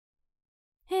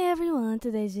And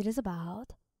today's video is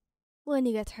about when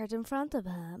you get hurt in front of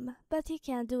him, but he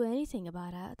can't do anything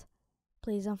about it.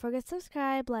 Please don't forget to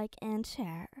subscribe, like, and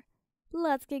share.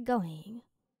 Let's get going.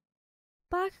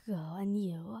 Bakugou and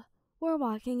Yu were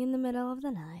walking in the middle of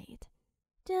the night,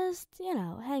 just,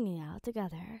 hanging out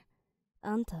together,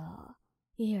 until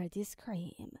he heard you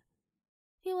scream.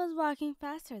 He was walking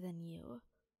faster than you,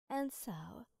 and so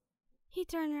he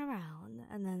turned around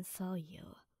and then saw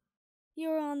you.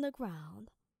 You were on the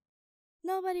ground.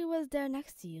 Nobody was there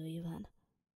next to you even.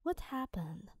 What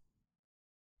happened?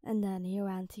 And then he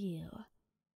ran to you,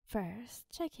 first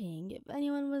checking if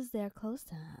anyone was there close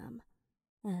to him,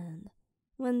 and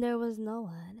when there was no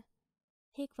one,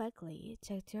 he quickly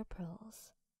checked your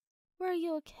pulse. Were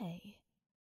you okay?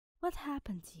 What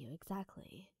happened to you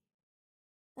exactly?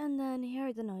 And then he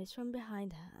heard the noise from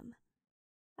behind him.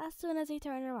 As soon as he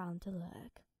turned around to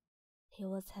look, he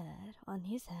was hit on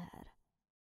his head,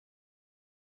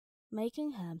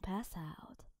 making him pass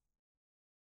out.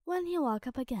 When he woke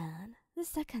up again, the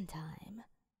second time,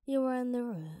 you were in the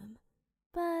room,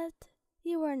 but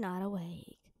you were not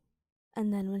awake.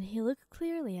 And then when he looked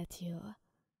clearly at you,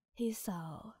 he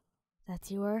saw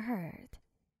that you were hurt.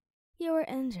 You were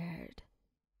injured,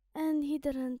 and he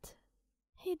didn't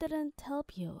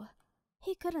help you.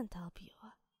 He couldn't help you.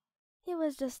 He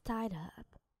was just tied up,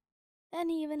 and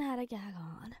he even had a gag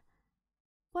on.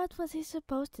 What was he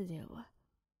supposed to do?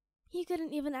 He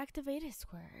couldn't even activate his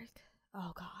quirk.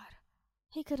 Oh God,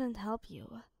 he couldn't help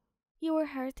you. You were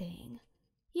hurting.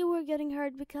 You were getting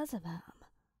hurt because of him.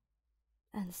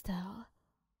 And still,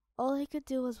 all he could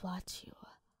do was watch you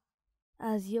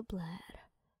as you bled.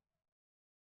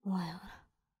 Well,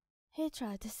 he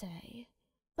tried to say,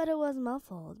 but it was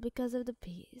muffled because of the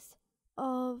piece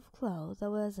of cloth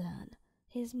that was in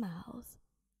his mouth.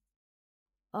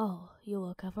 Oh, you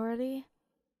woke up already?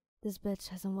 This bitch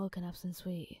hasn't woken up since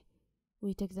we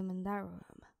took them in that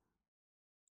room.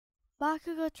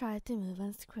 Bakugou tried to move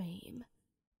and scream,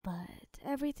 but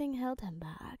everything held him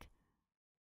back.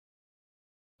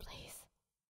 Please,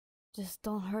 just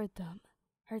don't hurt them.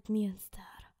 Hurt me instead.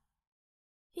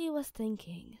 He was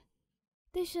thinking,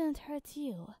 they shouldn't hurt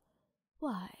you.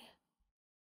 Why?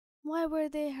 Why were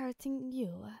they hurting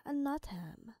you and not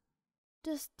him?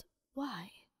 Just why?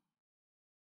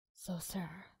 So, sir,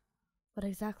 what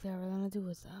exactly are we gonna do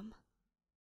with them?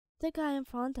 The guy in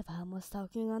front of him was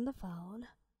talking on the phone.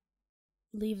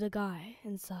 Leave the guy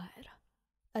inside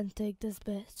and take this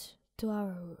bitch to our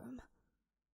room.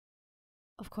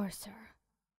 Of course, sir.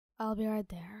 I'll be right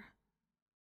there.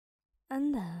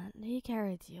 And then he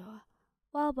carried you,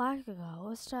 while Bakugou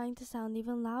was trying to sound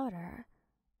even louder,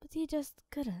 but he just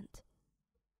couldn't.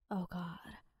 Oh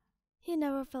God, he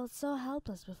never felt so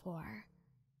helpless before.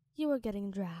 You were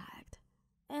getting dragged,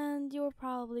 and you were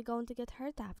probably going to get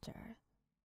hurt after.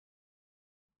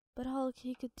 But all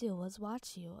he could do was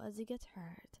watch you as you get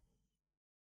hurt.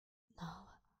 No,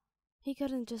 he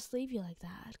couldn't just leave you like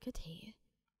that, could he?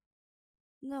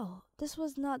 No, this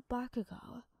was not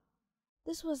Bakugou.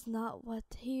 This was not what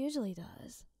he usually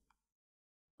does.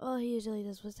 All he usually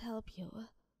does was help you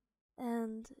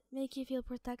and make you feel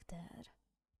protected.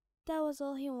 That was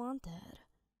all he wanted.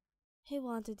 He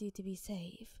wanted you to be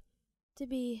safe, to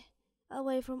be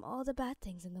away from all the bad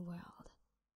things in the world.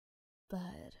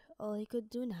 But all he could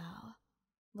do now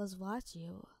was watch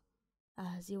you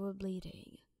as you were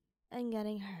bleeding and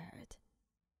getting hurt.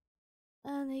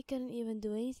 And he couldn't even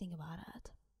do anything about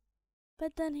it.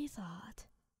 But then he thought,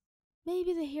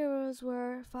 maybe the heroes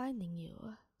were finding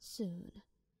you soon.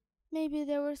 Maybe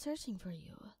they were searching for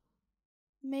you.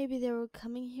 Maybe they were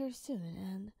coming here soon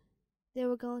and they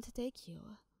were going to take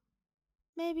you.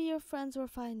 Maybe your friends were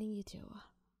finding you too.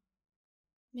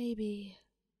 Maybe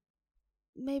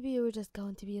you were just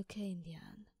going to be okay in the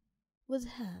end, with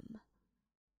him.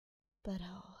 But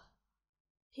oh,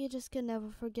 he just can never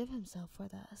forgive himself for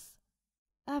this.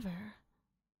 Ever.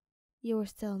 You were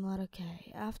still not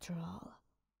okay, after all.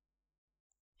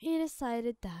 He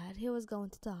decided that he was going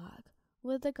to talk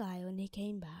with the guy when he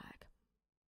came back.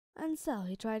 And so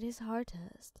he tried his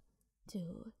hardest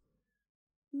to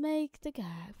make the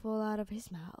gag fall out of his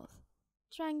mouth,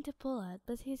 trying to pull it,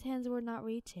 but his hands were not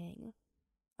reaching,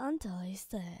 until he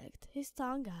sticked his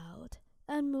tongue out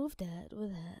and moved it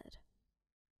with it.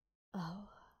 Oh,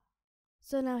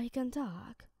 so now he can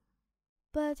talk,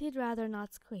 but he'd rather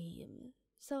not scream,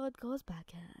 so it goes back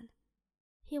in.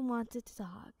 He wanted to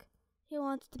talk. He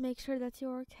wanted to make sure that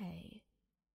you're okay.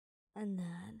 And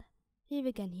then he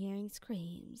began hearing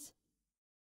screams.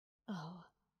 Oh,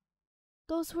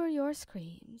 those were your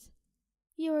screams.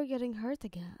 You were getting hurt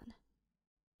again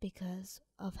because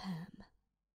of him.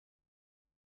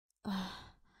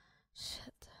 Ah,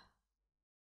 shit.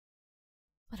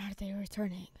 they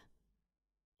returning?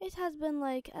 It has been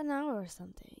like an hour or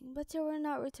something, but you were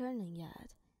not returning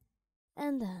yet.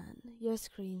 And then your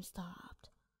scream stopped.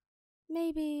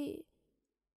 Maybe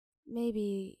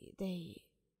they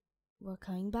were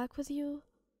coming back with you?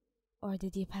 Or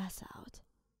did you pass out?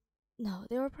 No,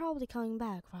 they were probably coming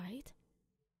back, right?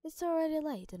 It's already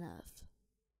late enough.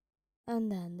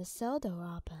 And then the cell door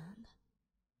opened.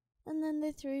 And then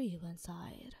they threw you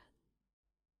inside.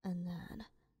 And then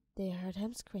they heard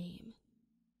him scream.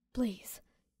 Please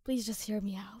just hear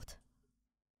me out.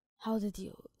 How did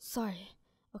you? Sorry.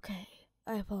 Okay,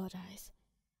 I apologize.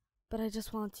 But I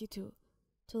just want you to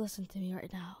listen to me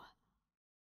right now.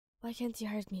 Why can't you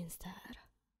hurt me instead?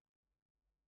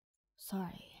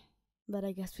 Sorry, but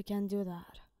I guess we can't do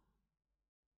that.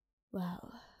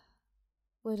 Well,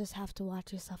 we'll just have to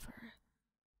watch you suffer.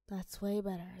 That's way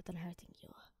better than hurting you.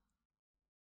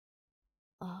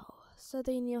 Oh, so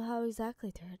they knew how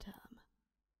exactly to hurt him.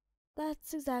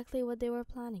 That's exactly what they were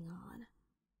planning on.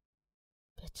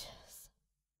 Bitches.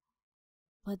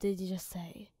 What did you just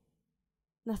say?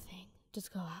 Nothing,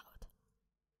 just go out.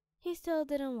 He still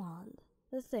didn't want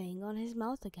the thing on his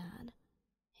mouth again.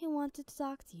 He wanted to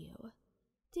talk to you,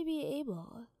 to be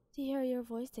able to hear your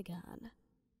voice again,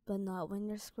 but not when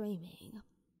you're screaming.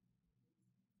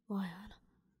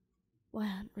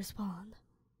 Wyan, respond.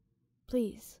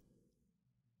 Please.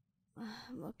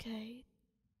 I'm okay.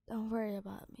 Don't worry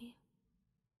about me.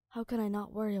 How can I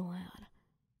not worry, Wyan?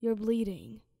 You're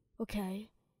bleeding, okay?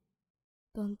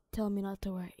 Don't tell me not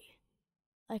to worry.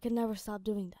 I can never stop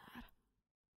doing that.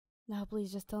 Now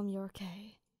please just tell me you're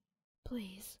okay.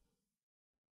 Please.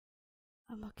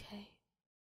 I'm okay.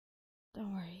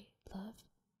 Don't worry, love.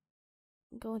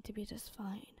 I'm going to be just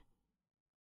fine.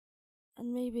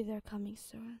 And maybe they're coming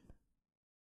soon.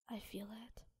 I feel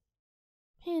it.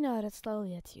 He nodded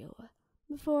slowly at you,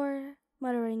 before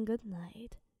muttering good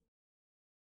night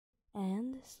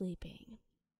and sleeping.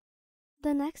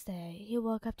 The next day, he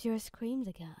woke up to your screams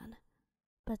again,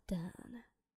 but then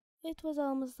it was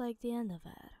almost like the end of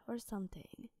it or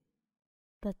something.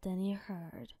 But then he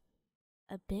heard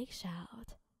a big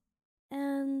shout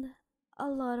and a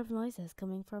lot of noises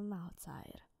coming from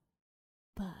outside.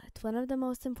 But one of the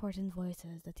most important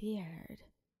voices that he heard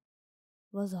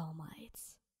was All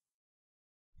Might's.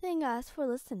 Thank you guys for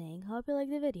listening. Hope you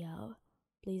liked the video.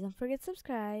 Please don't forget to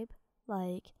subscribe,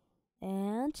 like,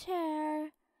 and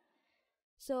share.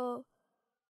 So,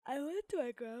 I went to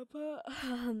my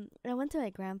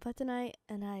grandpa tonight,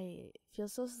 and I feel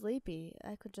so sleepy.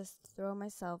 I could just throw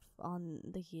myself on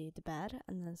the bed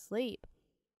and then sleep.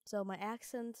 So my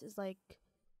accent is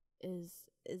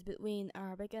between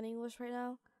Arabic and English right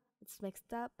now. It's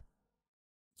mixed up.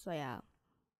 So yeah.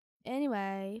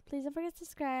 Anyway, please don't forget to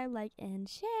subscribe, like, and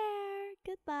share.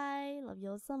 Goodbye. Love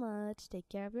you all so much. Take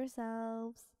care of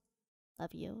yourselves.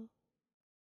 Love you.